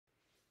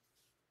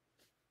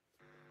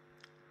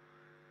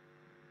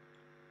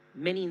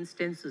many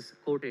instances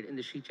quoted in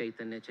the Sri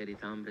Chaitanya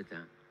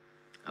Charitamrita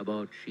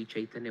about Sri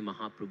Chaitanya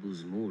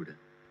Mahaprabhu's mood.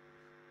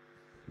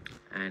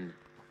 And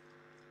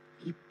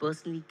he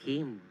personally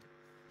came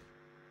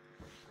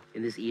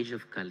in this age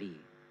of Kali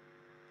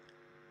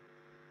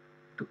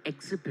to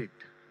exhibit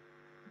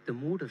the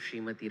mood of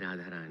Srimati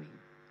Radharani,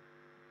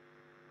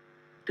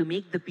 to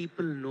make the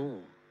people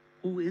know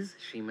who is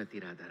Srimati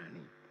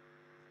Radharani.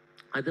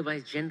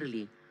 Otherwise,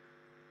 generally,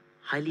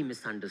 highly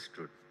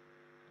misunderstood.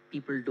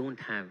 People don't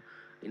have,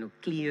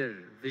 clear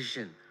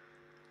vision,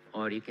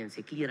 or you can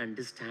say clear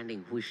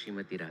understanding who is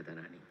Srimati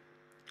Radharani.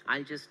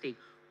 I'll just take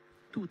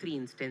 2-3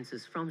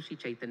 instances from Sri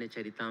Chaitanya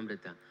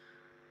Charitamrita.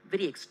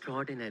 Very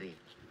extraordinary.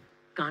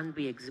 Can't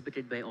be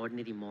exhibited by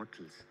ordinary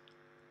mortals.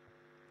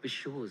 Which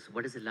shows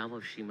what is the love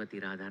of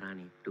Srimati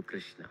Radharani to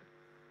Krishna.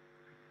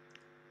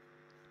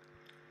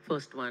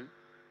 First one,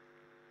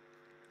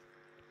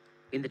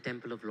 in the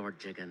temple of Lord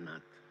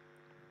Jagannath.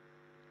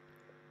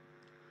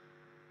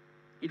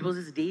 It was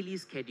his daily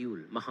schedule,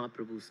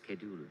 Mahaprabhu's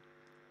schedule,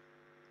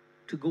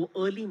 to go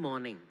early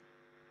morning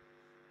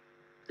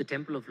to the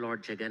temple of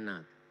Lord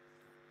Jagannath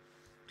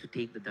to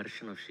take the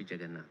darshan of Sri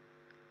Jagannath.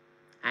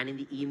 And in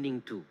the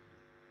evening too.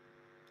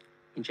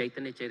 In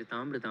Chaitanya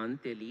Charitamrita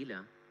Antya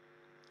Leela,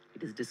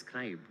 it is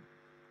described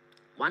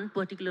one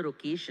particular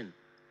occasion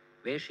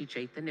where Sri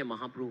Chaitanya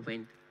Mahaprabhu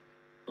went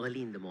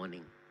early in the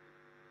morning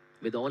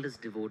with all his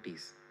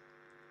devotees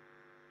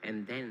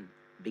and then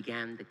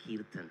began the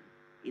kirtan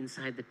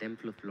inside the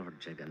temple of Lord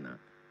Jagannath.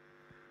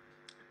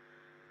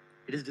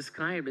 It is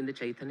described in the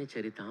Chaitanya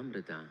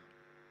Charitamrita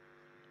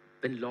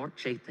when Lord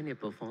Chaitanya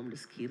performed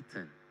his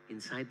kirtan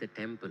inside the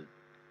temple.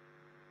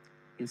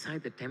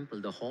 Inside the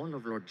temple, the hall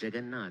of Lord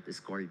Jagannath is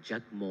called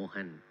Jag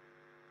Mohan.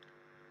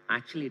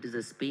 Actually, it is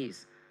a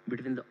space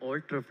between the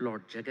altar of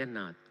Lord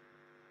Jagannath,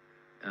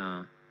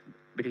 and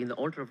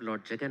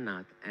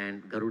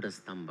Garuda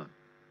Stamba.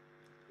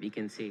 We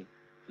can say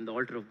from the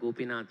altar of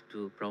Gopinath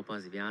to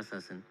Prabhupada's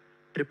Vyasasan,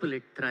 triple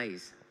it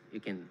thrice, you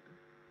can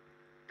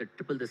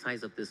triple the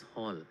size of this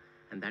hall,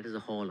 and that is the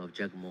hall of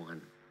Jag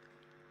Mohan.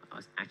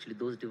 Actually,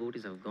 those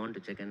devotees have gone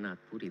to Jagannath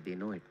Puri, they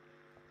know it.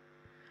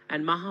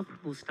 And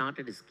Mahaprabhu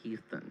started his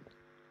kirtan.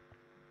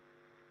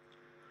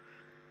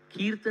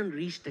 Kirtan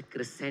reached a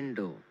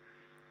crescendo,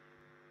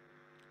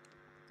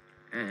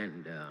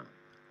 and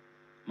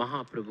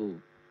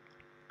Mahaprabhu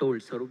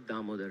told Sarup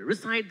Damodar,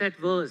 recite that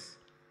verse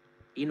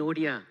in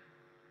Odia.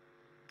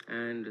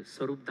 And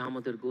Sarup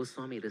Damodar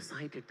Goswami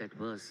recited that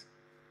verse.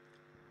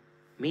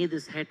 May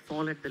this head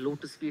fall at the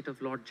lotus feet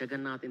of Lord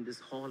Jagannath in this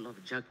hall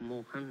of Jag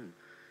Mohan.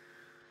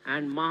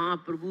 And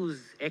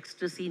Mahaprabhu's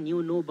ecstasy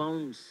knew no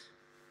bounds.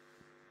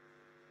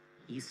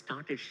 He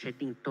started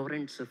shedding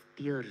torrents of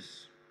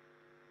tears.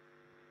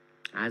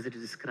 As it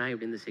is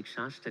described in the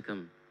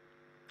Sikshashtakam,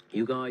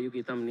 Yuga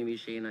Yugitam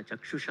Nimishena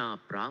Chakshusha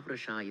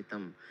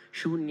Pravrashayitam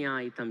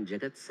Shunyayitam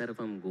Jagat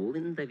Sarvam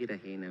Govinda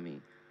Virahenami.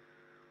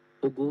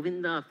 O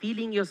Govinda,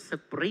 feeling your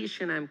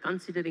separation, I am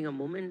considering a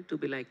moment to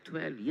be like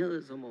 12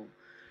 years or more.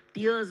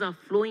 Tears are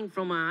flowing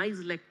from my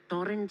eyes like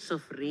torrents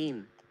of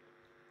rain.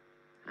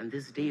 And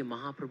this day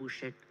Mahaprabhu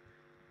shed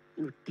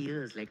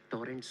tears like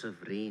torrents of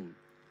rain.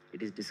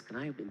 It is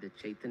described in the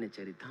Chaitanya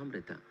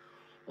Charitamrita.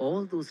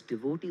 All those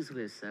devotees who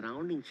were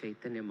surrounding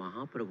Chaitanya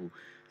Mahaprabhu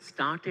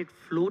started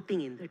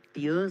floating in the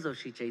tears of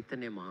Sri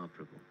Chaitanya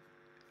Mahaprabhu.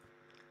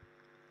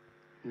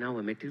 Now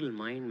a material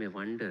mind may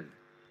wonder,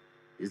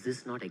 is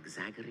this not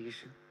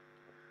exaggeration?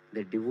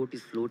 The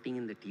devotees floating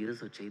in the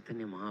tears of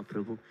Chaitanya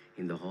Mahaprabhu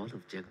in the hall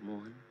of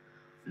Jagmohan?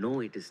 No,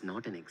 it is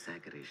not an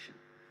exaggeration.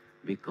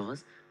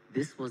 Because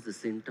this was the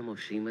symptom of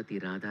Srimati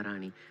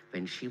Radharani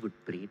when she would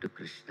pray to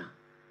Krishna.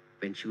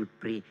 When she would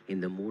pray in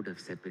the mood of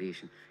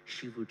separation,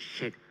 she would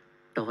shed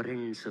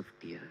torrents of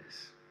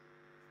tears.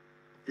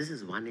 This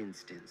is one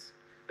instance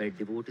where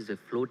devotees are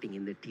floating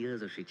in the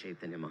tears of Sri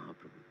Chaitanya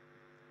Mahaprabhu.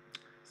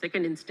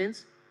 Second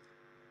instance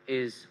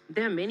is,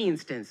 there are many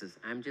instances,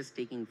 I'm just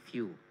taking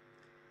few,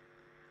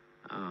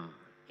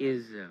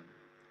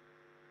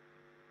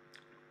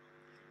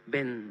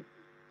 when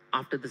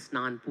after the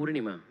Snan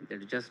Purnima that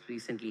was just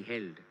recently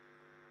held,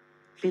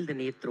 till the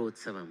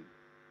Netrotsavam,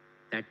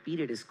 that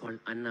period is called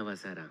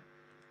Annavasara,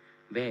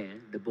 where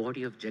the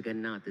body of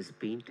Jagannath is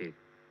painted.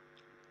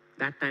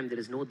 That time there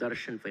is no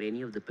darshan for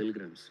any of the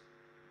pilgrims.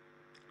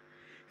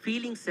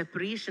 Feeling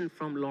separation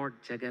from Lord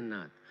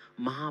Jagannath,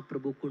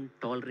 Mahaprabhu couldn't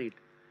tolerate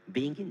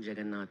being in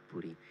Jagannath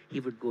Puri. He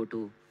would go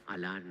to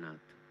Alarnath.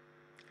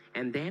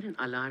 And there in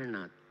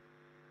Alarnath,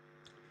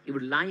 he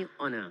would lie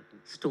on a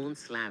stone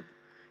slab,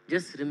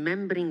 just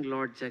remembering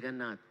Lord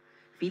Jagannath,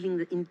 feeling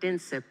the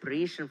intense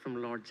separation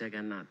from Lord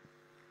Jagannath.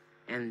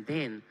 And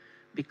then,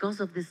 because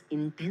of this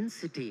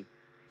intensity,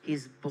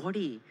 his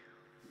body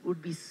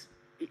would be,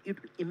 it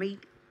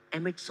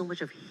emit so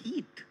much of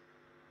heat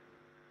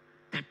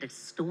that that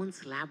stone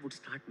slab would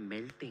start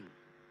melting.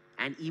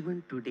 And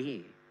even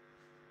today,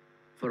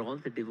 for all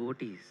the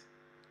devotees,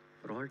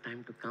 for all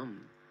time to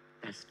come,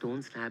 that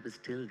stone slab is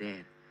still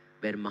there,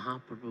 where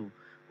Mahaprabhu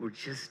would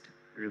just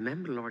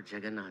remember Lord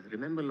Jagannath,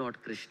 remember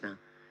Lord Krishna,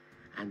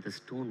 and the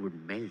stone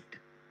would melt.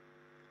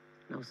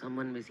 Now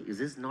someone may say, is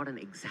this not an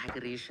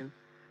exaggeration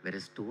where a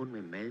stone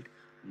may melt?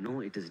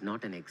 No, it is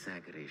not an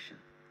exaggeration.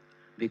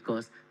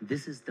 Because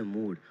this is the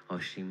mood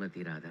of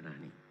Srimati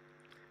Radharani.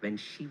 When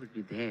she would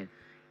be there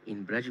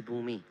in Braj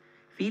Bhumi,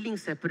 feeling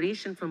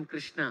separation from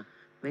Krishna,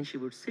 when she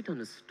would sit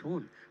on a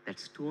stone, that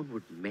stone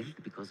would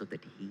melt because of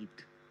that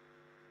heat.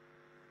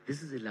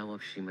 This is the love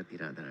of Srimati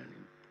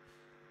Radharani.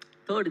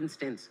 Third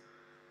instance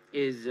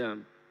is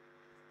in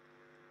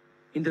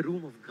the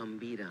room of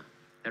Gambhira.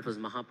 That was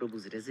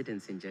Mahaprabhu's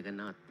residence in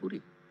Jagannath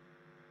Puri.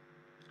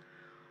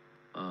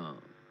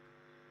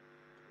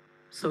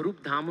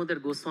 Sarup Damodar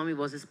Goswami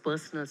was his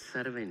personal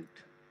servant.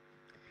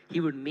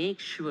 He would make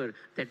sure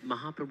that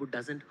Mahaprabhu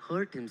doesn't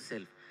hurt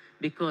himself,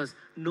 because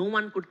no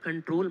one could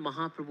control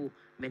Mahaprabhu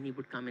when he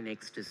would come in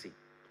ecstasy.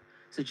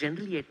 So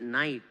generally at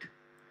night,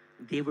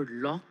 they would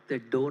lock the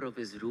door of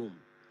his room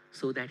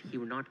so that he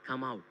would not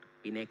come out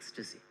in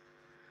ecstasy.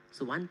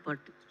 So one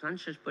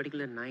such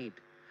particular night,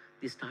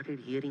 they started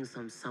hearing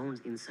some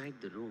sounds inside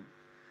the room.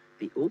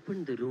 They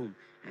opened the room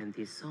and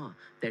they saw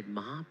that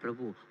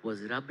Mahaprabhu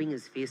was rubbing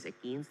his face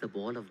against the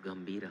wall of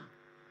Gambhira.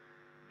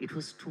 It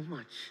was too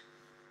much.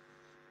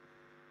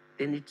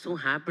 Then it so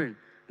happened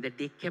that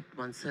they kept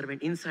one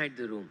servant inside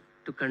the room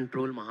to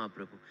control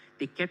Mahaprabhu.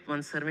 They kept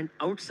one servant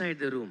outside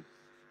the room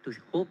to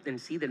hope and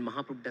see that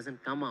Mahaprabhu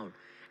doesn't come out.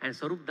 And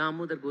Sarup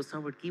Damodar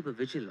Goswami would keep a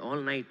vigil all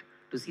night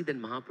to see that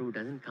Mahaprabhu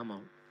doesn't come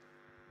out.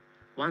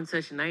 One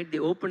such night, they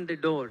opened the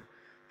door.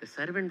 The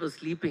servant was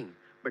sleeping,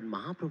 but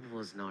Mahaprabhu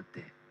was not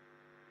there.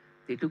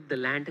 They took the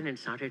lantern and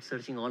started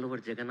searching all over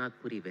Jagannath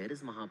Puri. Where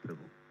is Mahaprabhu?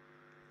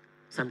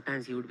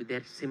 Sometimes he would be there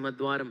at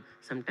Simhadwaram.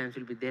 Sometimes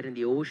he would be there in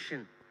the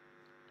ocean.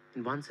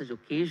 In one such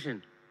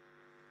occasion,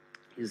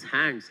 his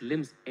hands,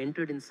 limbs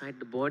entered inside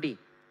the body.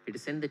 It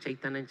is in the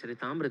Chaitanya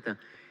Charitamrita.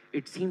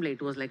 It seemed like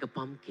it was like a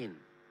pumpkin.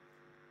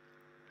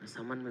 Now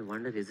someone may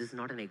wonder, is this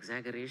not an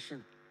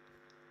exaggeration?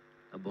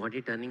 A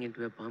body turning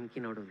into a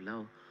pumpkin out of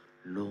love?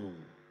 No,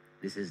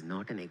 this is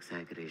not an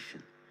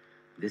exaggeration.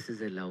 This is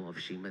the love of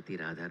Srimati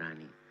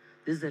Radharani.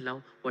 This is the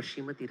love what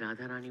Srimati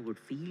Radharani would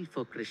feel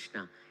for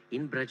Krishna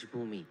in Braj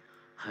Bhumi.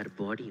 Her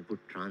body would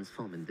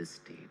transform in this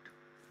state.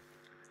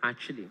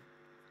 Actually,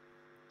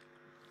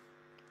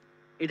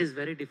 it is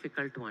very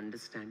difficult to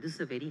understand. This is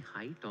a very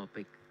high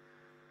topic.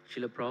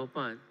 Srila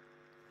Prabhupada,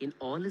 in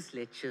all his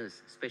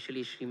lectures,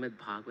 especially Srimad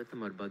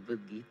Bhagavatam or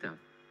Bhagavad Gita,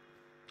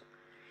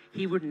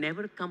 he would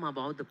never come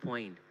about the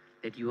point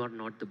that you are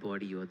not the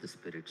body, you are the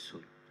spirit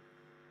soul.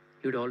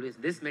 He would always,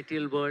 this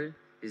material world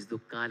is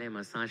dukkhalayam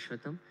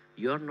asashvatam.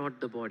 You are not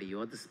the body,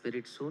 you are the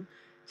spirit soul.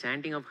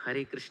 Chanting of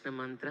Hare Krishna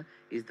mantra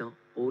is the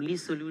only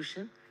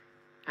solution.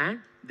 And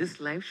this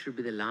life should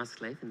be the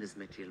last life in this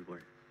material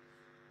world.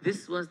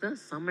 This was the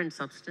sum and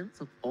substance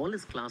of all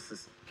his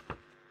classes.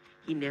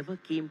 He never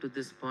came to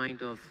this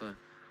point of,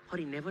 or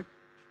he never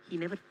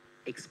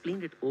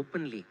explained it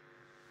openly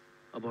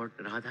about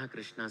Radha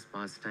Krishna's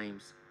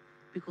pastimes,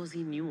 because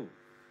he knew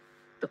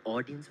the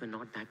audience were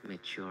not that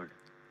matured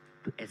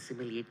to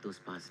assimilate those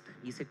pastimes.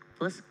 He said,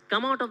 first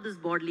come out of this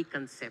bodily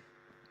concept.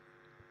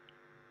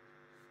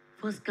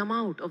 First come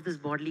out of this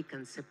bodily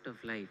concept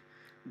of life.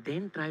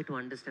 Then try to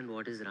understand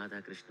what is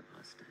Radha Krishna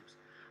pastimes.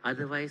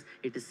 Otherwise,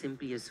 it is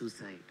simply a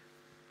suicide.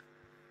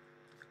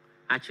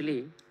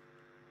 Actually,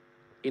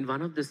 in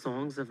one of the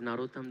songs of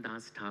Narottam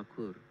Das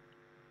Thakur,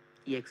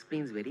 he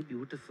explains very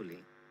beautifully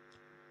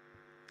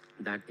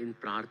that in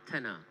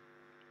Prarthana,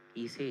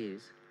 he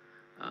says,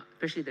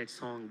 especially that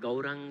song,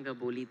 Gauranga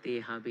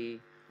bolite habe,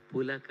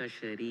 Pulaka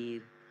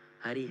sharir,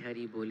 Hari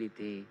Hari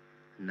bolite,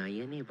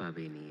 Nayane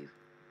babenir.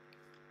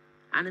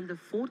 And in the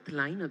fourth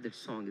line of that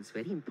song, it's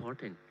very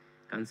important,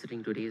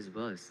 considering today's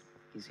verse.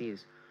 He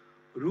says,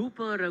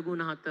 Rupa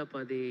Raghunatha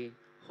pade,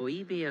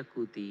 hoibe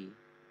akuti,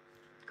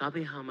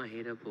 kabe hama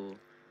herapo,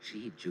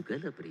 Shri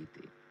Jugala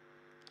priti.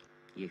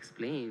 He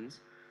explains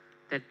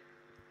that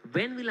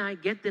when will I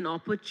get an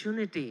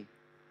opportunity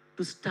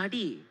to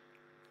study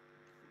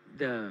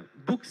the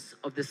books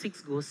of the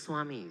 6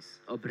 Goswamis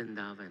of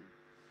Vrindavan?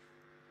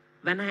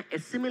 When I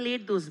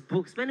assimilate those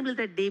books, when will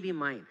that day be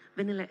mine?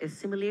 When will I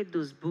assimilate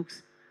those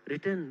books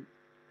written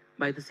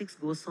by the 6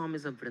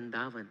 Goswamis of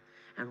Vrindavan?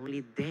 And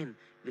only then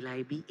will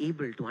I be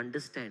able to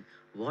understand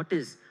what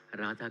is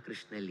Radha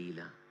Krishna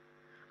Leela.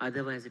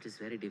 Otherwise, it is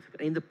very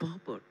difficult. In the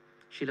purport,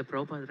 Srila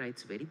Prabhupada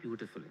writes very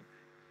beautifully.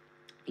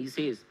 He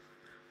says,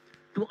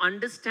 to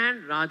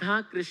understand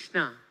Radha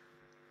Krishna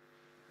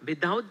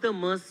without the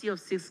mercy of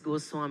 6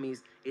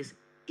 Goswamis is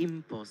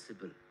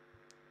impossible.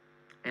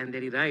 And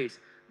then he writes,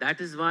 that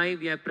is why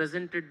we have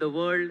presented the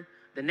world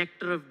the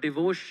nectar of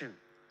devotion,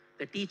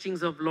 the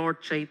teachings of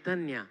Lord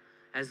Chaitanya,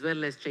 as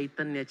well as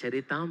Chaitanya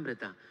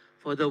Charitamrita,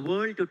 for the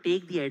world to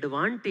take the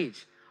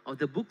advantage of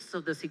the books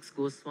of the 6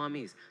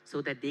 Goswamis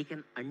so that they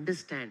can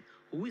understand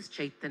who is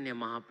Chaitanya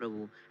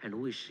Mahaprabhu and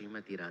who is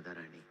Srimati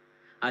Radharani.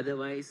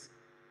 Otherwise,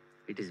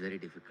 it is very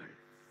difficult.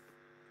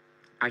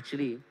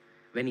 Actually,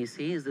 when he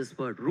says this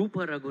word, Rupa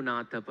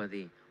Raghunatha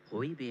pade,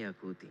 hoibe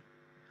akuti.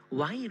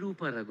 Why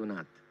Rupa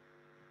Raghunath?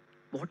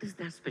 What is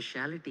that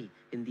speciality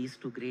in these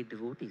 2 great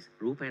devotees,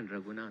 Rupa and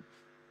Raghunath?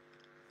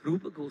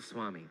 Rupa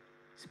Goswami,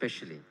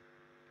 especially.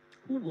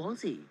 Who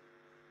was he?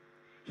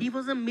 He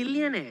was a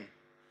millionaire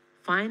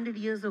 500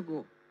 years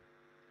ago.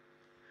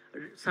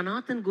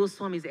 Sanatan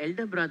Goswami's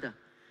elder brother,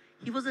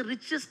 he was the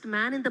richest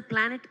man in the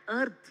planet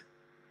Earth.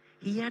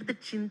 He had the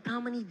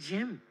Chintamani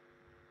gem.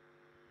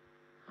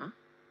 Huh?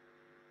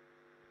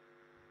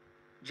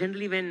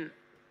 Generally, when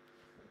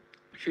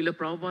Srila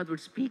Prabhupada would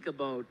speak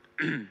about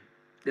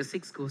the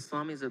 6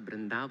 Goswamis of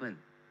Vrindavan,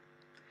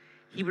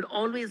 he would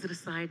always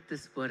recite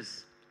this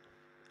verse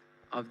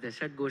of the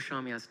Shad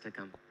Goswami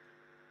Astakam.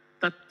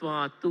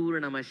 Tattva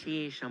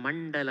Turnamashesha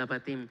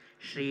Mandalapatim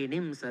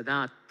Shrenim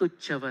Sada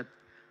Tuchavat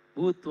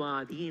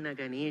Bhutva Dina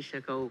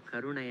Ganesha Kau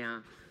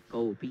Karunaya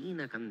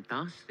Kaupina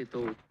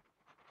Kantashrito.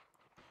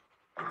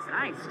 It's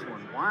nice to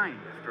unwind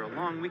after a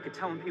long week of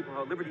telling people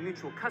how Liberty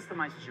Mutual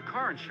customizes your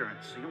car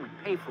insurance so you only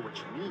pay for what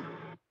you need.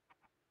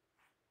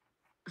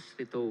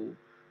 Shrito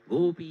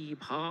Gopi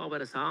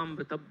Bhavar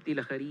Samritabdi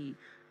Lahari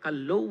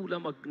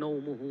Kallola Magno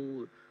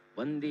Muhur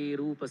Vande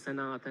Rupa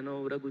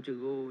Sanatano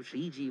Ragujago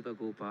Sri Jiva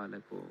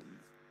Gopalako.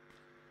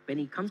 When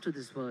he comes to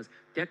this verse,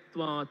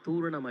 Tyaktva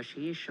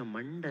Turnamashesha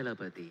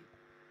Mandalapati,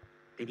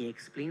 then he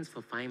explains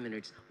for 5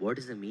 minutes what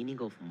is the meaning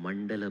of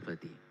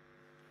Mandalapati.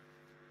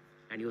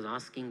 And he was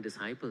asking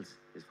disciples,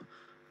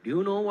 do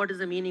you know what is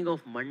the meaning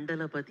of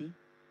Mandalapati?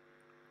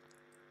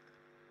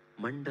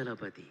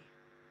 Mandalapati.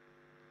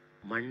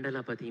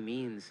 Mandalapati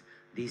means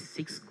these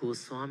 6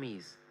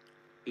 Goswamis.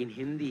 In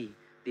Hindi,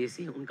 they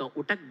say, Unka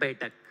utak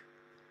baitak.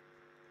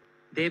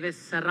 They were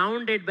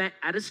surrounded by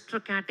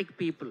aristocratic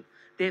people.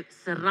 They were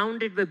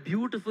surrounded by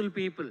beautiful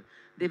people.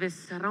 They were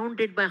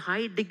surrounded by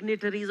high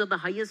dignitaries of the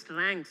highest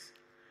ranks.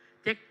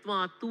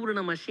 Tyaktva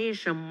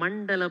Turnamashesha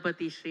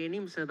Mandalapati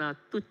Shrenim Sada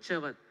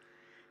Tuchavat.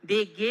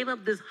 They gave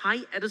up this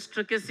high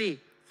aristocracy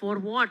for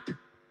what?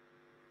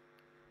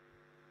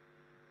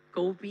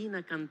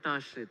 Kaupina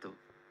Kantashrito.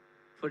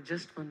 For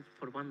just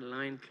one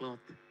line cloth.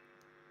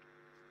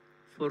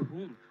 For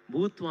whom?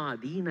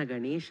 Bhutva Dina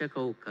Ganesha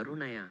Kau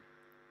Karunaya.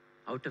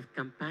 Out of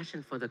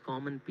compassion for the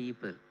common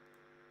people.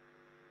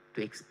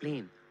 To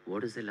explain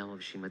what is the love of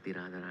Srimati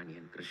Radharani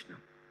and Krishna.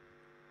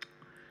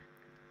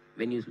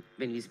 When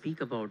we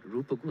speak about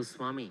Rupa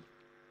Goswami,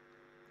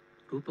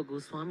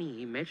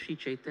 he met Sri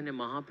Chaitanya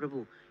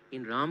Mahaprabhu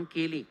in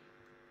Ramkeli.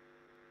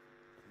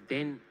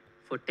 Then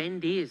for 10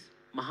 days,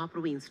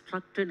 Mahaprabhu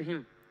instructed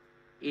him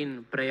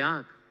in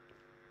Prayag,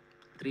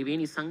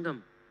 Triveni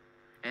Sangam.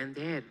 And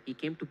there he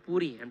came to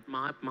Puri and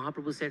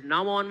Mahaprabhu said,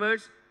 now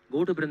onwards,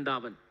 go to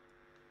Vrindavan.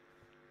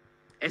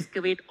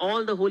 Excavate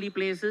all the holy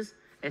places,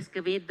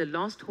 excavate the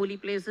lost holy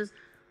places,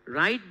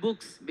 write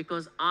books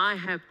because I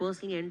have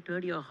personally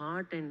entered your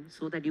heart and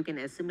so that you can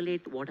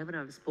assimilate whatever I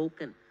have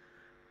spoken.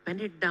 Pen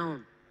it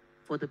down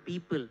for the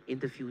people in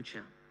the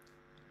future.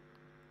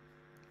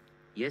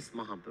 Yes,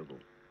 Mahaprabhu.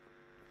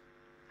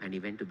 And he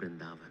went to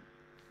Vrindavan.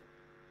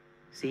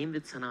 Same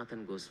with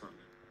Sanatan Goswami.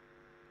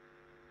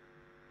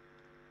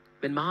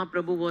 When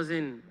Mahaprabhu was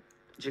in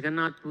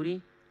Jagannath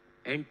Puri,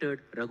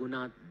 entered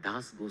Raghunath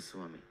Das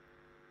Goswami.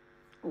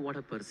 Oh, what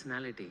a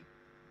personality.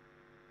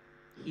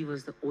 He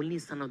was the only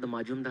son of the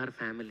Majumdar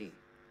family.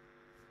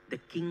 The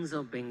kings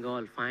of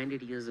Bengal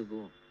 500 years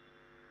ago.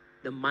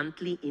 The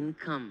monthly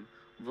income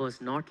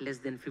was not less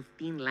than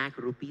 15 lakh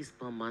rupees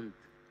per month.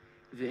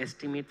 If you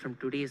estimate from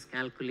today's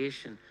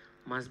calculation,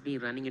 must be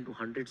running into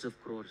hundreds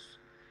of crores.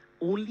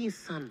 Only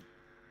son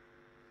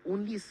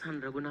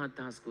Raghunath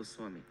Das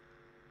Goswami.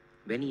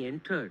 When he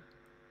entered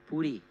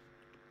Puri,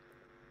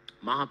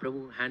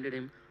 Mahaprabhu handed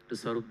him to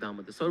Swarup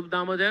Damodar. Swarup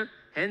Damodar,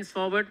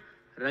 henceforward,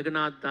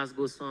 Raghunath Das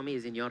Goswami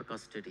is in your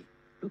custody.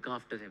 Look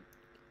after him.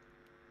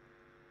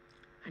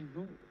 And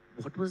no,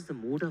 what was the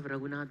mood of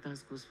Raghunath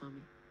Das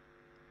Goswami?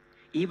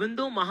 Even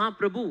though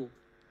Mahaprabhu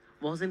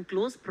was in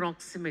close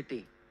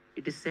proximity,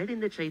 it is said in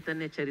the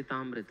Chaitanya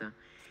Charitamrita,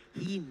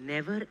 he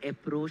never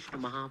approached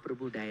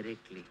Mahaprabhu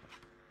directly.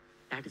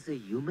 That is the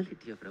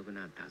humility of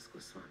Raghunath Das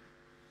Goswami.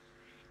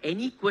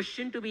 Any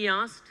question to be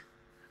asked,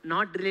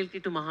 not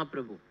related to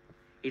Mahaprabhu,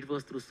 it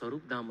was through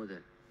Swarup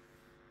Damodar.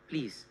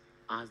 Please,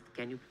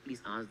 can you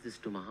please ask this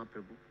to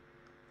Mahaprabhu?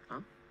 Huh?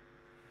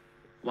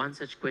 One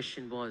such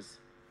question was,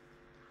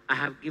 I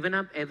have given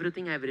up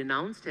everything, I have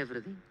renounced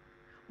everything.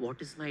 What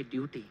is my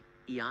duty?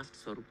 He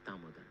asked Swarup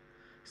Damodar.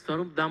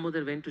 Swarup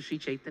Damodar went to Sri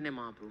Chaitanya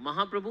Mahaprabhu.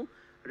 Mahaprabhu,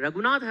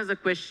 Raghunath has a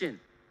question.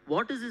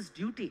 What is his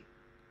duty?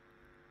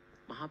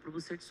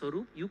 Mahaprabhu said,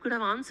 Swarup, you could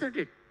have answered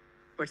it.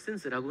 But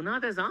since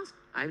Raghunath has asked,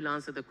 I will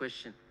answer the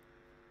question.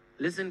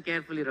 Listen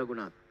carefully,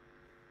 Raghunath.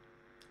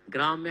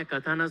 Gramya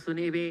kathana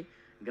sunibe,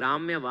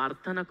 gramya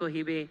vartana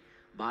kohibe,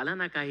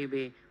 balana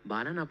kahibe,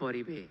 balana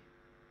poribe.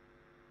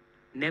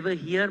 Never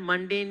hear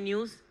mundane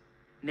news,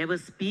 never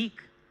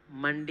speak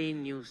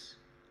mundane news.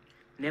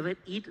 Never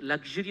eat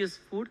luxurious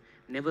food,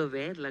 never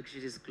wear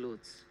luxurious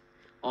clothes.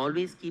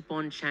 Always keep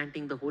on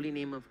chanting the holy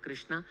name of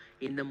Krishna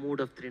in the mood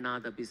of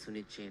Trinada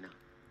Bisunichena.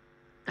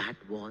 That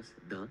was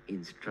the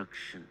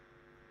instruction.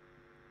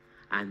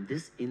 And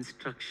this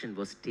instruction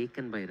was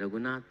taken by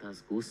Raghunath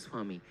Das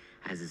Goswami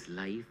as his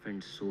life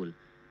and soul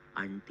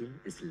until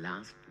his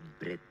last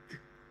breath.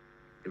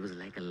 It was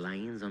like a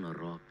lions on a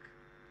rock.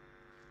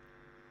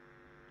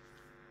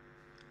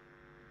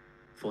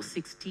 For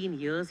 16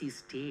 years he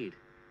stayed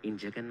in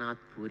Jagannath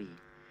Puri.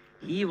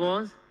 He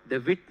was the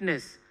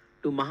witness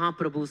to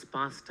Mahaprabhu's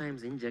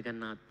pastimes in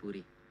Jagannath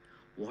Puri.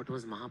 What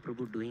was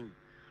Mahaprabhu doing?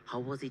 How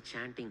was he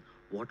chanting?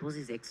 What was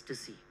his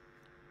ecstasy?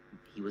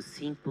 He was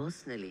seeing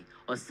personally,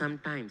 or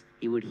sometimes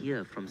he would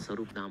hear from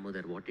Sarup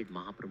Damodar, what did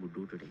Mahaprabhu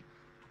do today?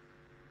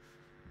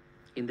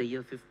 In the year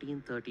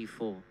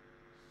 1534,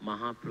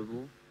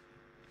 Mahaprabhu,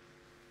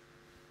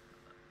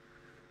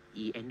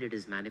 he ended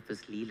his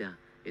manifest Leela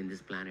in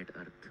this planet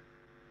Earth.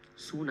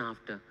 Soon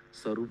after,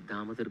 Sarup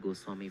Damodar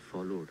Goswami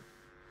followed.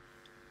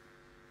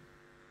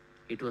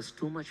 It was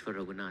too much for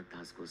Raghunath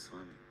Das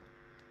Goswami.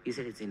 He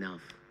said, it's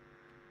enough.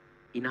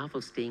 Enough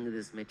of staying in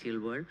this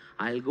material world.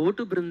 I'll go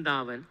to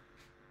Vrindavan,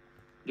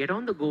 get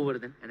on the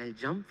Govardhan, and I'll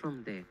jump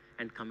from there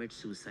and commit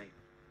suicide.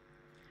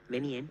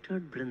 When he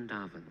entered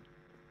Vrindavan,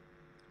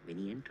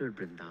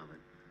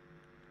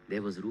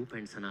 there was Rupa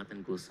and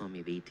Sanatan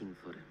Goswami waiting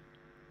for him.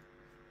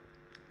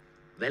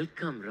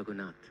 Welcome,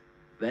 Raghunath.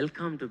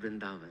 Welcome to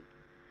Vrindavan.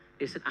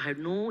 He said,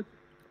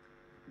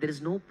 there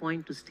is no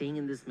point to staying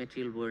in this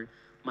material world.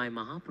 My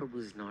Mahaprabhu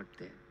is not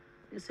there.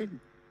 He said,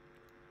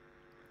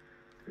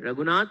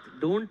 Raghunath,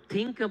 don't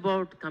think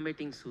about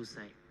committing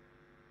suicide.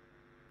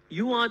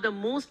 You are the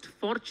most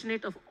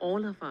fortunate of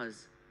all of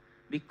us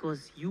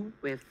because you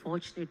were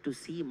fortunate to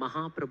see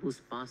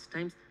Mahaprabhu's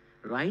pastimes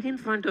right in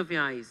front of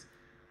your eyes.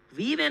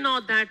 We were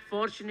not that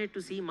fortunate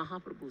to see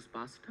Mahaprabhu's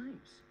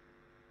pastimes.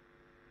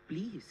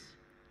 Please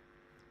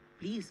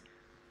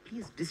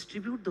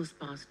distribute those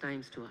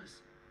pastimes to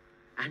us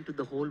and to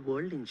the whole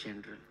world in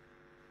general.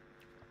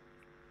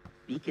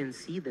 We can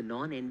see the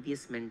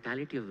non-envious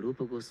mentality of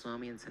Rupa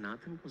Goswami and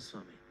Sanatan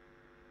Goswami.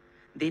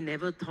 They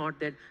never thought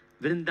that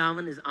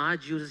Vrindavan is our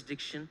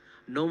jurisdiction.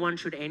 No one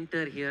should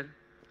enter here.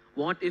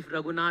 What if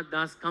Raghunath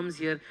Das comes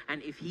here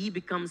and if he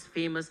becomes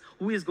famous,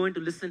 who is going to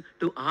listen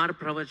to our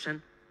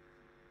pravachan?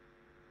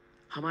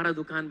 Hamara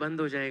dukaan band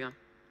ho jayega.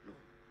 No.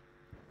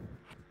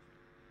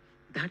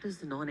 That is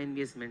the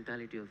non-envious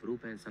mentality of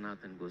Rupa and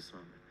Sanatan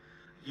Goswami.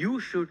 You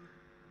should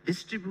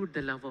distribute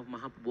the love of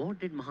Mahaprabhu. What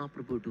did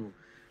Mahaprabhu do?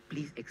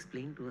 Please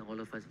explain to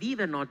all of us. We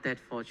were not that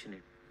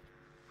fortunate.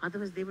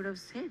 Otherwise, they would have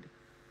said.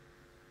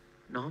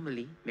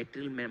 Normally,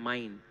 material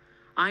mind.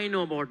 I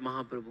know about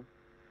Mahaprabhu.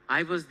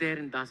 I was there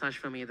in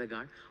Dasashram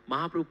Edagad.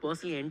 Mahaprabhu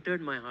personally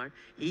entered my heart.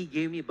 He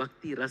gave me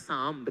Bhakti, Rasa,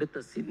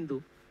 Amrita,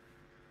 Sindhu.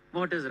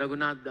 What does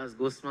Raghunath Das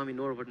Goswami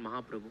know about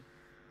Mahaprabhu?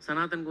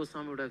 Sanatan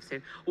Goswami would have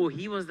said, oh,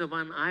 he was the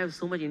one. I have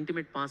so much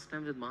intimate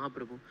pastimes with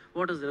Mahaprabhu.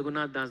 What does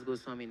Raghunath Das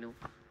Goswami know?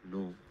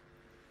 No.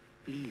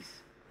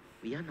 Please,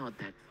 we are not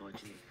that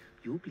fortunate.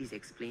 You please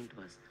explain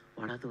to us,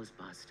 what are those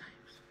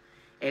pastimes?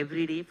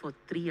 Every day for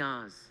 3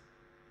 hours,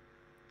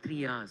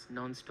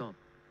 non-stop,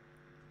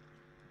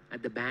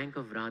 at the bank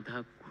of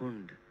Radha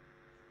Kund,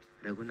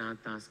 Raghunath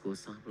Das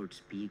Goswami would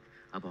speak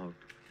about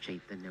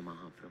Chaitanya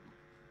Mahaprabhu.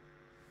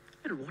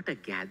 And what a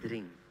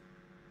gathering.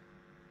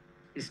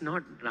 It's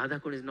not,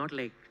 Radha Kund is not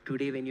like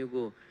today when you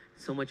go,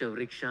 so much of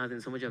rickshaws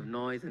and so much of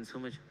noise and so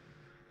much,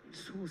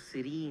 so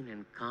serene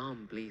and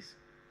calm place.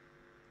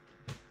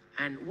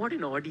 And what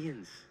an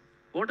audience.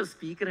 What a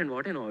speaker and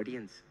what an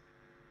audience.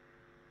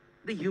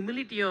 The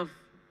humility of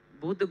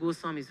both the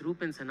Goswamis,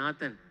 Rupa and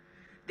Sanatan,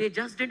 they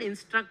just didn't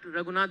instruct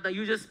Raghunath,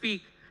 you just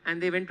speak, and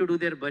they went to do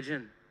their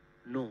bhajan.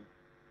 No.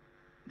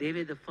 They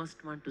were the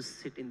first one to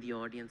sit in the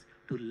audience,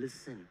 to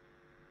listen.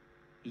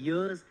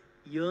 Years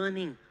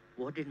yearning,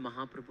 what did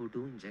Mahaprabhu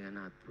do in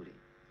Jagannath Puri?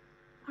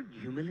 What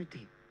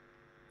humility.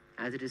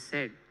 As it is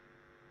said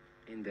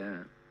in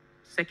the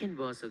second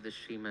verse of the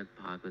Srimad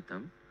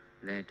Bhagavatam,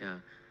 that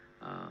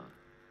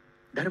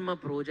Dharma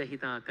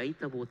projahita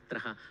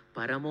kaitavotraha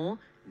paramo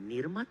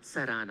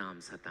nirmatsaranam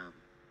satam.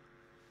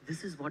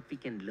 This is what we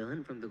can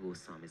learn from the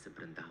Goswamis of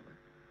Vrindavan.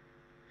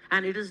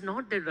 And it is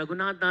not that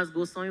Raghunath Das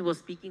Goswami was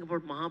speaking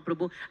about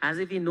Mahaprabhu as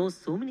if he knows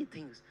so many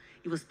things.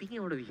 He was speaking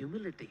out of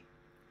humility.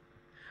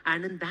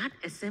 And in that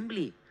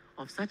assembly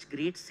of such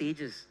great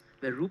sages,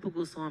 where Rupa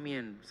Goswami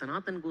and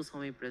Sanatan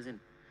Goswami present,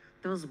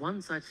 there was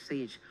one such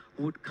sage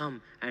who would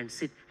come and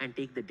sit and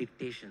take the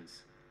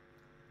dictations.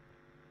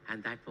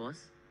 And that was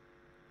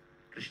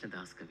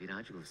Krishnadas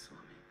Kaviraj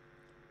Goswami.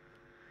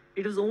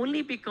 It was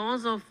only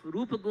because of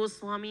Rupa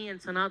Goswami and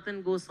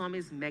Sanatan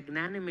Goswami's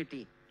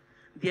magnanimity,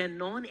 their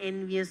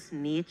non-envious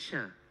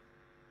nature,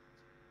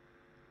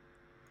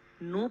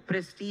 no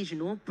prestige,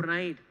 no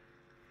pride,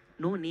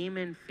 no name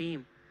and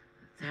fame,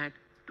 that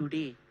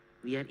today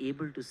we are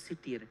able to sit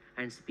here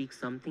and speak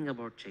something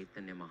about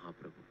Chaitanya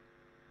Mahaprabhu.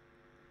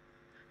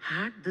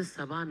 Had this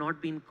Sabha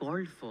not been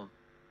called for,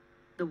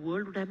 the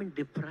world would have been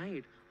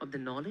deprived of the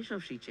knowledge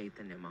of Sri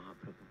Chaitanya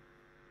Mahaprabhu.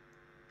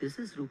 This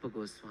is Rupa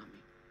Goswami.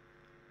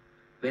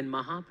 When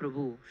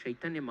Mahaprabhu,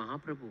 Chaitanya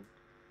Mahaprabhu,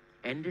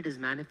 ended his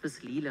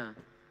manifest Leela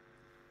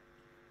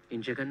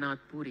in Jagannath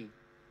Puri,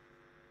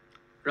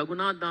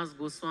 Raghunath Das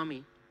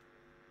Goswami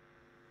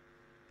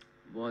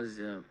was,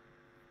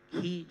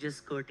 he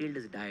just curtailed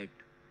his diet.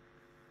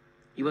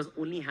 He was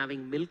only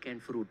having milk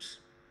and fruits.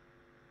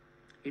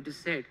 It is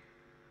said,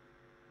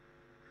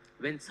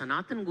 when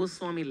Sanatan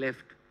Goswami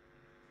left,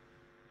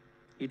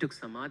 he took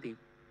Samadhi.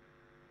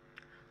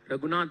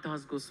 Raghunath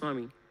Das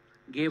Goswami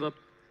gave up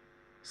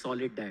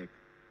solid diet.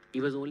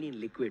 He was only in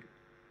liquid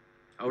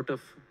out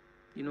of,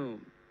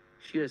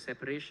 sheer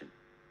separation.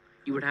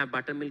 He would have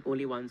buttermilk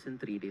only once in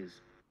 3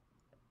 days.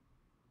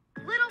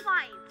 Little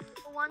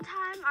bites. One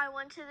time I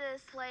went to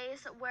this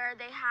place where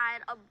they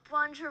had a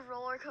bunch of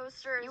roller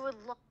coasters. You would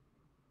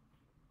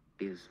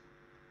Days.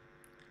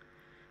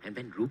 And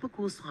when Rupa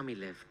Goswami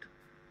left,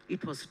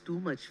 it was too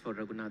much for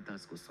Raghunath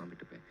Das Goswami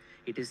to bear.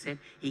 It is said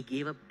he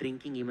gave up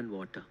drinking even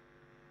water.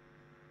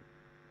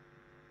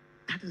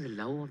 That is the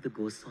love of the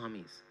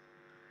Goswamis.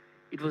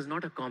 It was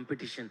not a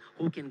competition,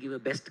 who can give a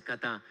best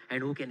katha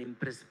and who can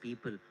impress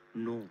people.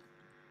 No.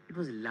 It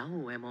was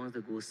love among the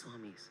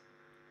Goswamis,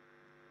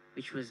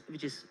 which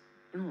is,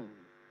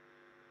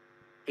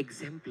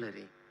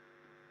 exemplary.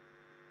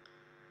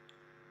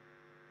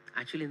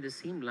 Actually, in the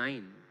same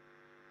line,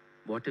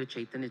 whatever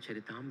Chaitanya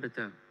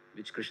Charitamrita,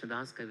 which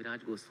Krishnadas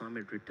Kaviraj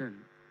Goswami had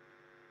written,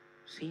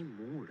 same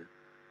mood.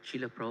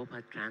 Srila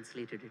Prabhupada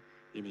translated it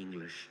in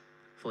English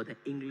for the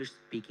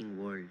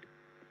English-speaking world.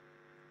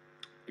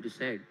 It is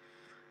said,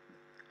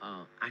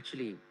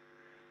 actually,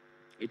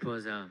 it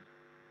was a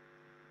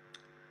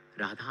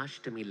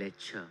Radhashtami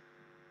lecture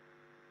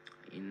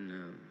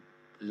in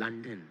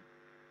London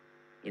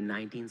in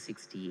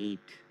 1968.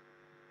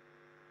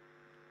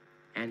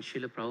 And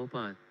Srila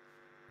Prabhupada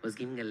was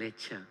giving a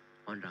lecture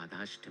on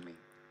Radhashtami,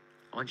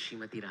 on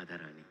Srimati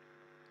Radharani.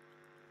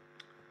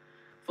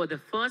 For the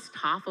first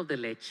half of the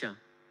lecture,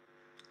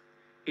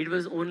 it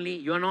was only,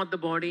 you are not the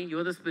body, you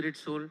are the spirit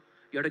soul,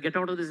 you have to get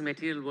out of this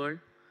material world,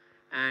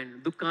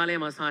 and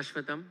dukkhalayam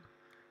asashvatam,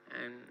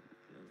 and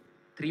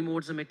 3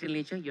 modes of material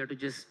nature, you have to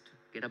just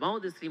get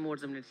above these 3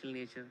 modes of material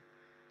nature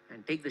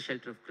and take the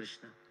shelter of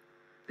Krishna.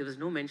 There was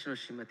no mention of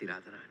Srimati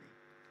Radharani.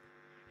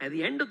 At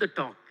the end of the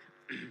talk,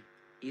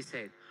 he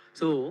said,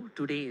 so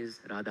today is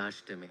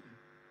Radhashtami.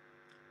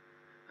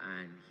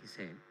 And he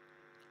said,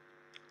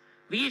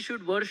 we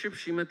should worship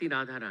Srimati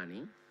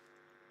Radharani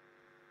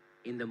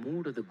in the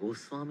mood of the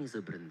Goswamis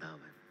of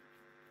Vrindavan.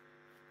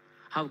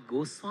 How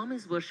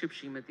Goswamis worship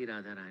Srimati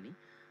Radharani,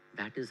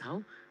 that is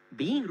how,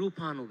 being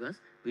Rupanugas,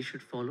 we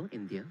should follow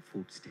in their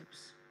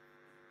footsteps.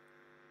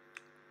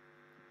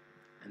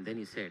 And then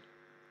he said,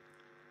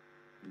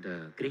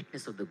 the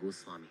greatness of the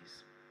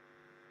Goswamis.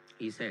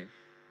 He said,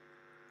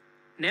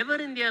 never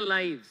in their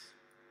lives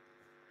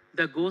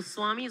the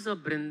Goswamis of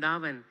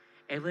Vrindavan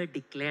ever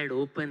declared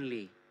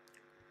openly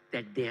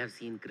that they have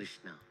seen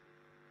Krishna.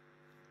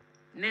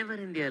 Never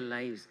in their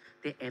lives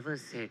they ever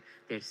said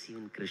they had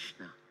seen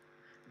Krishna.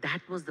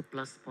 That was the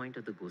plus point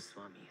of the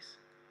Goswamis.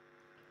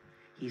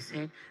 He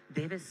said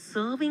they were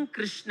serving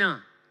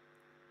Krishna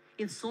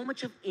in so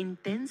much of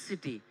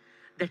intensity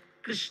that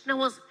Krishna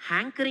was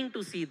hankering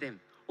to see them.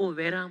 Oh,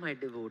 where are my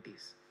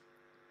devotees?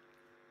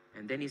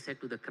 And then he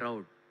said to the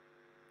crowd,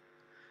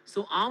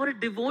 so our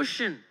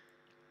devotion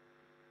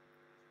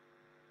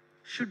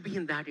should be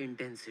in that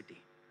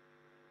intensity.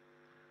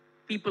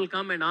 People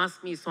come and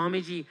ask me,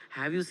 Swamiji,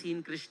 have you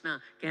seen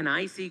Krishna? Can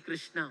I see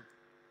Krishna?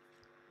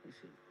 I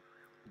say,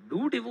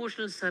 do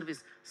devotional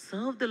service.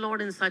 Serve the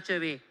Lord in such a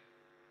way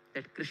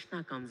that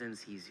Krishna comes and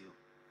sees you.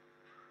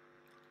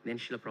 Then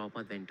Srila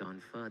Prabhupada went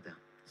on further.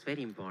 It's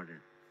very important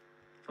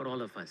for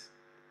all of us.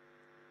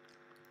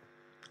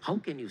 How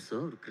can you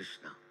serve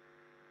Krishna?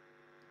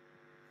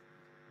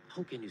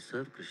 How can you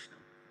serve Krishna?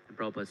 And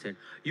Prabhupada said,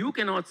 you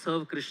cannot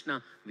serve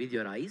Krishna with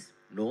your eyes.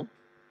 No.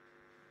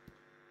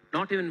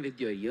 Not even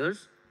with your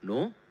ears.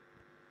 No.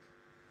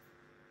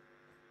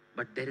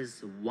 But there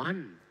is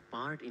one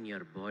part in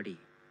your body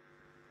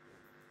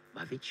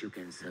by which you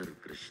can serve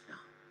Krishna.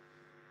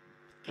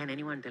 Can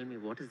anyone tell me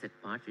what is that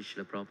part which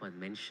Srila Prabhupada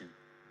mentioned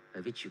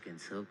by which you can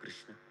serve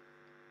Krishna?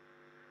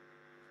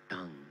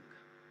 Tongue.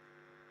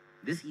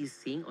 This he is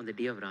saying on the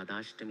day of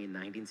Radhashtami in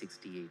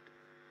 1968.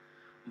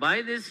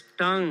 By this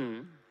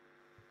tongue,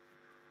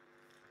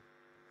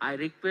 I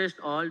request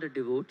all the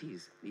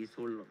devotees, he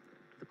told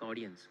the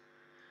audience,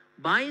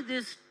 by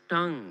this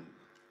tongue,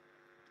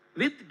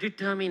 with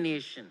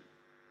determination,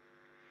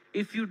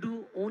 if you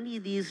do only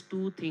these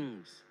 2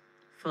 things,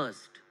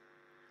 first,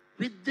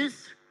 with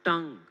this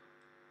tongue,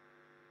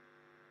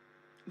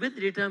 with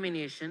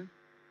determination,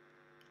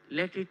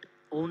 let it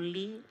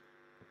only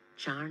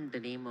chant the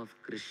name of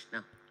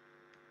Krishna.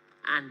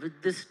 And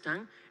with this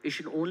tongue, you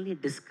should only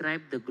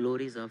describe the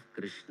glories of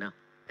Krishna.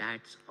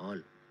 That's all.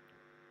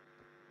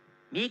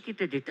 Make it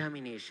a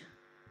determination.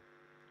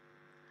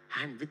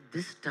 And with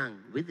this tongue,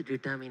 with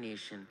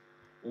determination,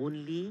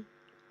 only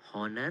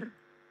honor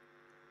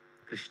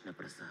Krishna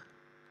Prasad.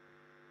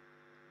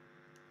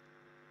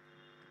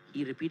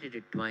 He repeated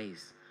it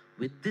twice.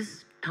 With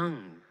this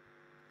tongue,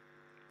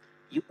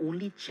 you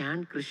only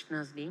chant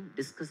Krishna's name,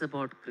 discuss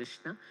about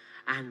Krishna,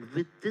 and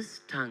with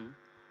this tongue,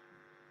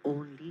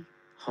 only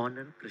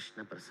honor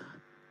Krishna Prasad.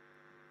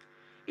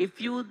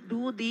 If you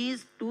do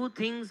these 2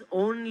 things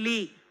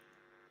only,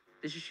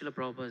 this is Srila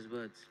Prabhupada's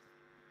words,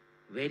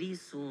 very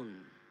soon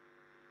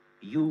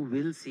you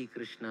will see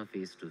Krishna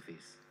face to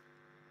face.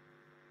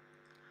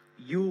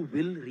 You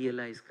will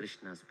realize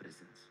Krishna's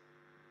presence.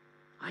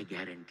 I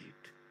guarantee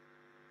it.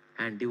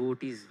 And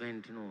devotees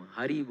went,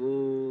 Hari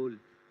Bol.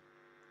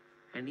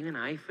 And even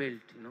I felt,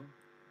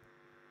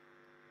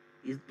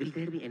 will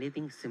there be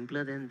anything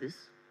simpler than this?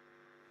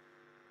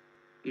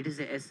 It is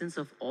the essence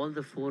of all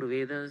the 4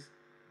 Vedas,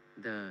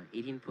 the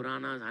 18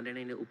 Puranas,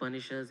 109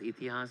 Upanishads,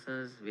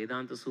 Itihasas,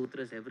 Vedanta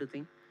Sutras,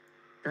 everything.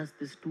 Thus,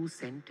 this 2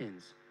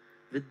 sentences,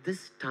 with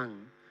this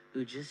tongue,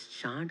 you just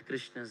chant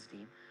Krishna's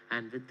name,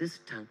 and with this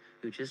tongue,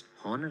 you just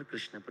honor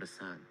Krishna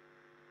Prasad.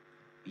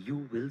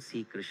 You will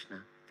see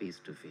Krishna face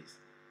to face.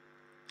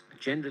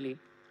 Generally,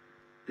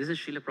 this is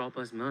Srila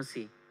Prabhupada's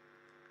mercy.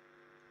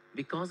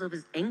 Because of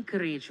his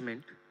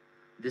encouragement,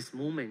 this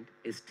movement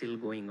is still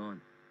going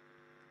on.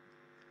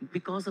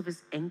 Because of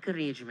his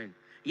encouragement,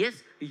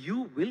 yes,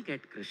 you will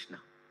get Krishna.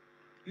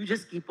 You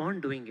just keep on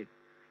doing it.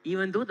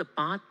 Even though the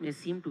path may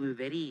seem to be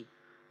very,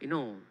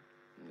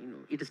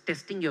 it is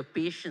testing your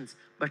patience,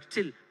 but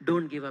still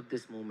don't give up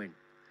this moment.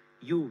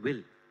 You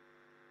will.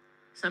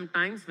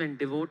 Sometimes when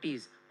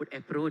devotees would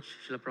approach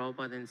Srila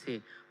Prabhupada and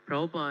say,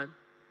 Prabhupada,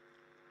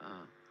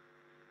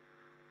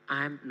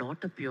 I am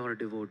not a pure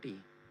devotee.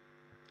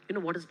 You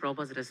know what is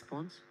Prabhupada's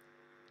response?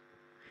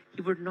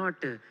 He would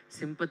not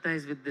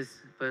sympathize with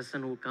this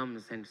person who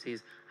comes and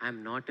says, I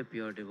am not a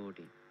pure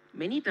devotee.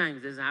 Many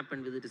times this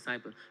happened with the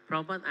disciple.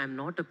 Prabhupada, I am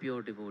not a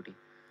pure devotee.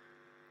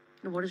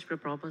 You know what is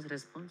Prabhupada's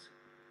response?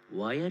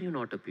 Why are you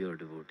not a pure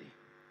devotee?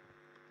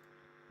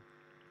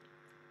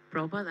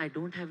 Prabhupada, I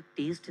don't have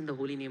taste in the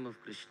holy name of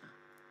Krishna.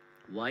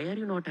 Why are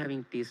you not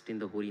having taste in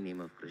the holy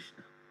name of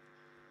Krishna?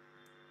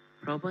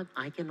 Prabhupada,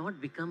 I cannot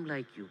become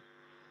like you.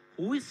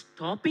 Who is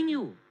stopping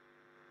you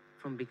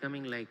from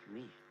becoming like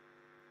me?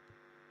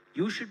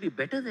 You should be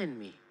better than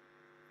me.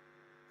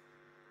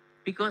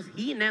 Because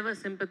he never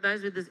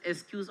sympathized with this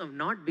excuse of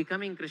not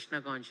becoming Krishna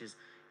conscious.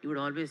 He would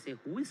always say,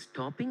 who is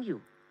stopping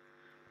you?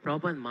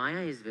 Prabhupada,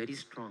 Maya is very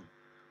strong.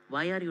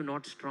 Why are you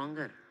not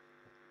stronger?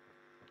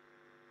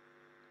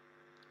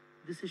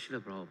 This is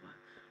Srila Prabhupada.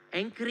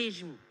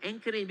 Encourage me,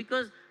 encourage.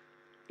 Because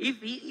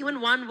if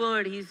even one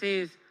word he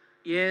says,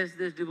 yes,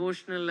 this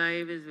devotional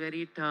life is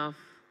very tough,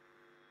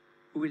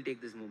 who will take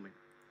this movement?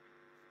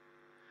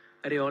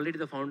 Already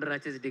the founder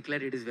Acharya has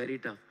declared it is very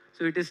tough.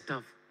 So it is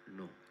tough.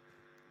 No.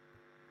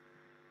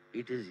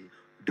 It is,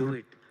 do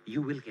it.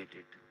 You will get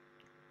it.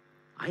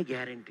 I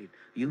guarantee it.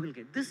 You will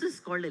get it. This is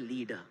called a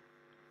leader.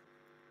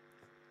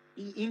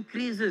 He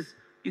increases.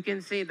 You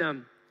can say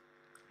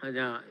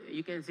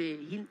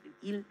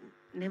he'll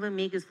never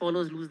make his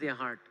followers lose their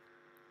heart.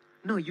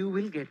 No, you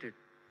will get it.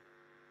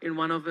 In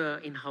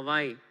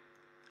Hawaii,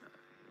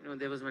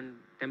 there was one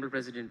temple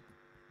president,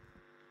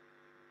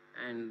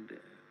 and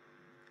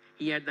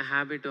he had the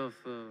habit of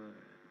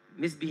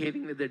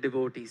misbehaving with the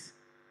devotees.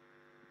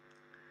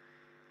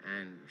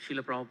 And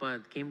Srila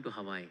Prabhupada came to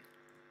Hawaii.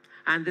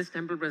 And this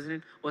temple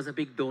president was a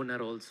big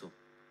donor also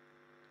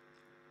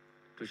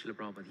to Srila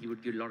Prabhupada. He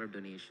would give a lot of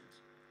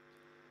donations.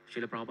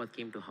 Srila Prabhupada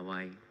came to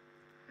Hawaii,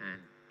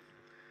 and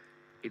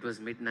it was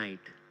midnight.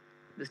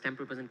 This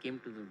temple president came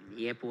to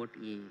the airport.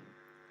 He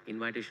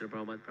invited Srila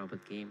Prabhupada. Prabhupada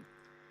came.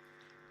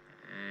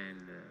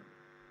 And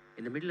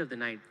in the middle of the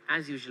night,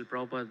 as usual,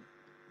 Prabhupada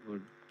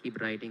would keep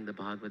writing the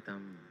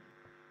Bhagavatam.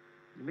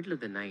 In the middle of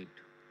the night,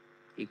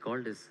 he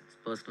called his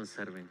personal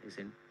servant. He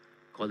said,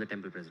 call the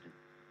temple president.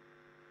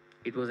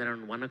 It was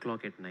around 1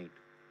 o'clock at night.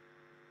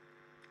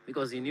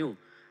 Because he knew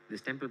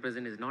this temple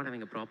president is not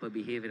having a proper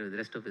behavior with the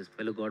rest of his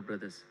fellow God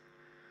brothers.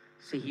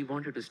 So he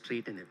wanted to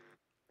straighten him.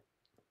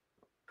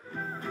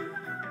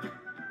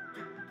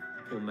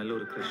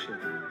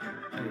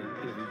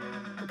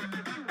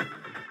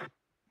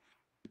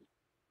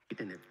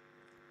 Straighten him.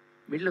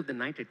 Middle of the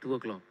night at 2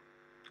 o'clock,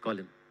 call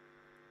him.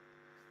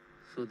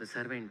 So the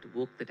servant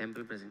woke the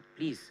temple president.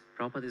 Please,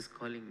 Prabhupada is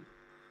calling you.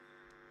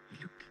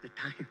 He looked at the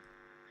time.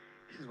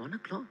 It is 1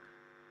 o'clock.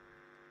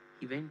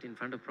 He went in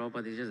front of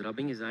Prabhupada. He's just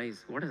rubbing his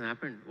eyes. What has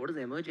happened? What is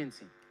the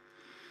emergency?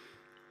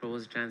 Prabhupada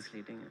was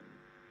translating.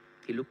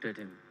 He looked at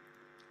him.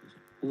 He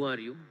said, who are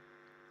you?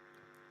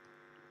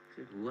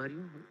 He said, who are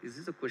you? Is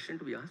this a question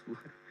to be asked?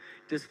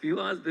 Just few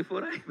hours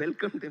before I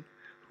welcomed him.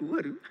 Who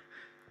are you?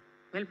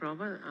 Well,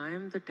 Prabhupada, I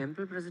am the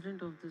temple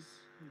president of this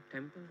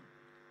temple.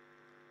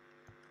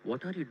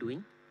 What are you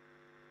doing?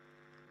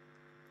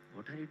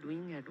 What are you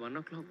doing at 1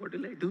 o'clock? What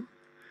will I do?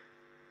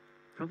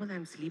 Prabhupada, I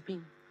am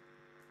sleeping.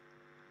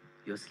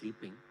 You're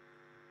sleeping.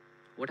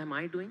 What am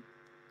I doing?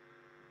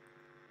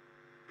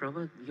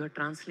 Prabhupada, you're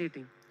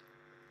translating.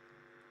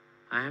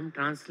 I am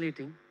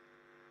translating.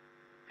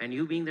 And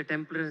you being the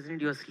temple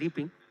president, you're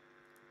sleeping.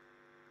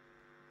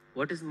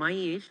 What is my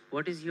age?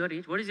 What is your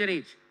age? What is your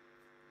age?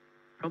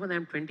 Prabhupada, I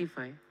am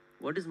 25.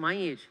 What is my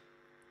age?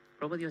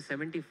 Prabhupada, you're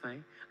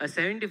 75. A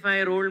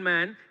 75-year-old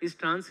man is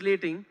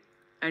translating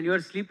and you're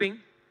sleeping.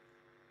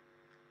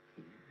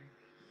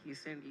 He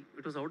said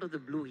it was out of the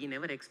blue. He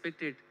never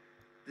expected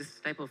this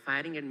type of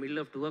firing at middle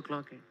of 2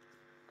 o'clock.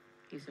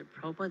 He said,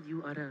 Prabhupada,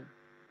 you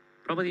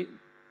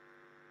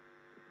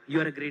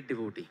are a great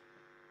devotee.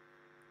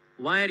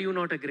 why are you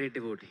not a great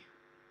devotee?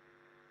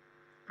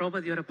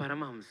 Prabhupada, you're a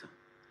Paramahamsa.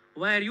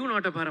 Why are you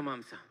not a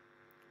Paramahamsa?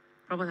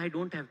 Prabhupada, I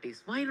don't have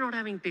taste. Why are you not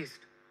having taste?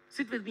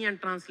 Sit with me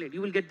and translate.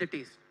 You will get the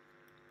taste.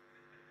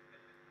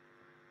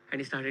 And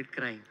he started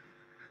crying.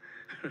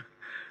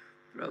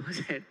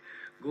 Prabhupada said,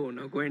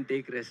 go and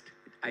take rest.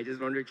 I just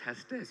want to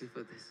chastise you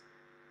for this.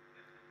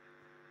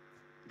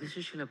 This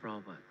is Srila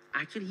Prabhupada.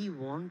 Actually, he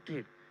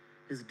wanted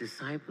his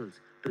disciples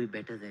to be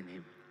better than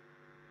him.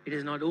 It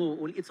is not,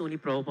 it's only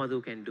Prabhupada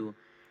who can do.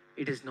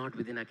 It is not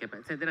within our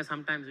capacity. There are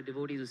sometimes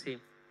devotees who say,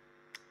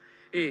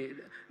 hey,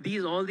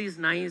 all these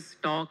nice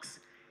talks,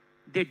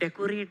 they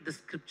decorate the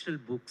scriptural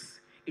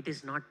books. It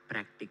is not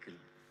practical.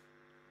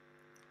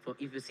 For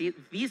if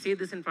we say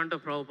this in front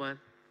of Prabhupada,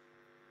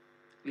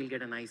 we'll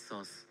get a nice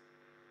sauce.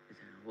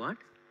 What?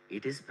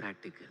 It is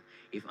practical.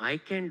 If I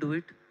can do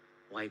it,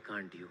 why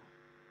can't you?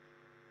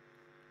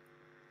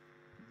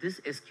 This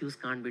excuse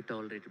can't be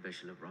tolerated by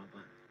Srila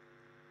Prabhupada.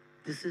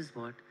 This is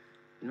what,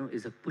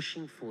 is a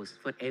pushing force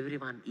for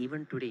everyone,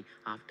 even today,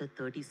 after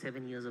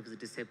 37 years of his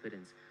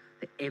disappearance.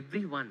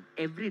 Every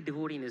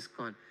devotee in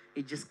ISKCON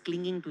is just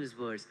clinging to his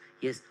words.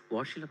 Yes,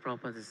 what Srila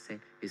Prabhupada has said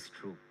is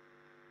true.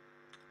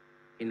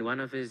 In one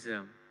of his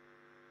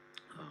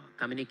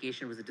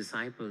communication with the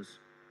disciples,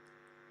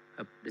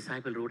 a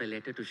disciple wrote a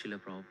letter to Srila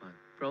Prabhupada.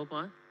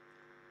 Prabhupada,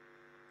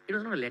 it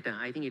was not a letter,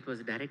 I think it was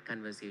a direct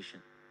conversation.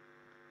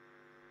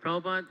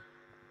 Prabhupada,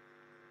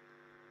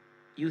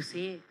 you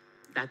say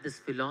that this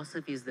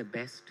philosophy is the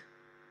best.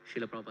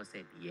 Srila Prabhupada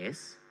said,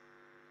 yes.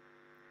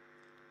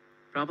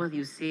 Prabhupada,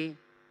 you say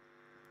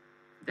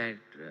that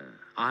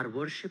our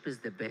worship is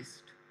the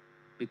best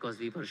because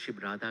we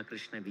worship Radha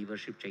Krishna, we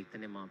worship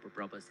Chaitanya Mahaprabhu.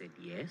 Prabhupada said,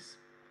 yes.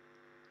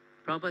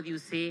 Prabhupada, you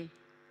say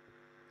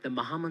the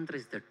Mahamantra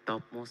is the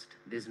topmost.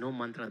 There's no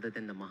mantra other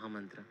than the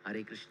Mahamantra,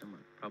 Hare Krishna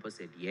mantra. Prabhupada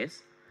said,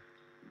 yes.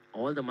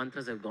 All the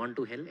mantras have gone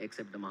to hell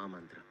except the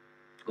Mahamantra.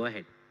 Go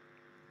ahead.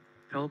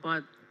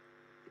 Prabhupada,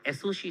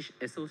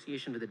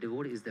 association with the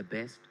devotee is the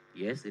best.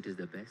 Yes, it is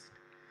the best.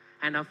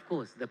 And of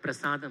course, the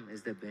prasadam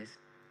is the best.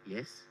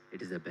 Yes,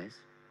 it is the best.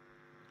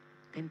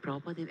 Then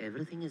Prabhupada, if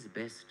everything is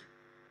best,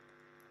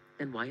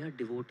 then why are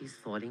devotees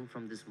falling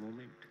from this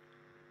moment?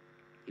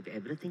 If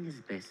everything is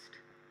best,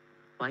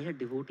 why are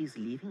devotees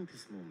leaving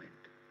this moment?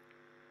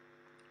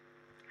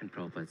 And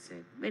Prabhupada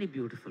said, very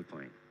beautiful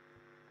point.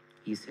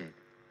 He said,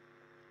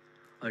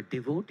 a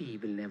devotee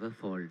will never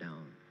fall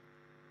down.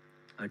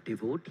 A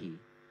devotee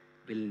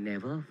will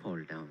never fall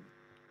down.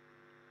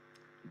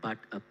 But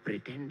a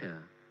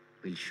pretender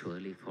will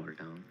surely fall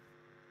down.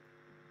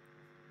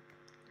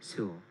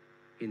 So,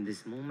 in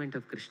this moment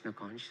of Krishna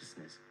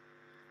consciousness,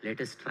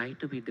 let us try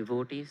to be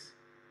devotees,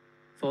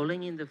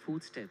 following in the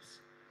footsteps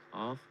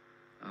of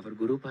our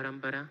Guru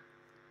Parampara,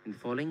 and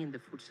following in the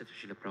footsteps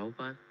of Srila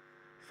Prabhupada,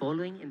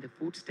 following in the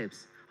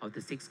footsteps of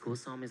the 6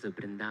 Goswamis of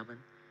Vrindavan,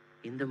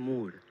 in the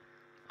mood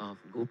of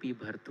Gopi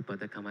Bhartu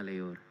Pada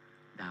Kamalayor,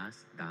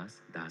 Das,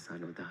 Das,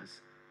 Dasano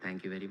Das.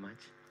 Thank you very much.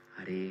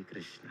 Hare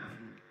Krishna.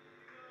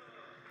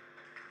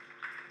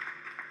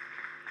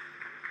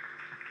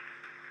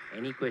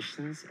 Any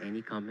questions?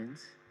 Any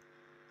comments?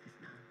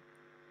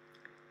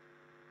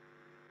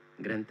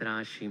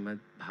 Granthra Srimad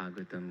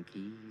Bhagavatam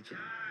ki jai.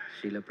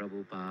 Srila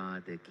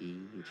Prabhupada ki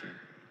jai.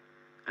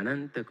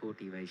 Ananta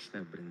Koti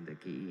Vaishnava Vrinda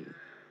ki.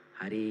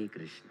 Hare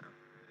Krishna.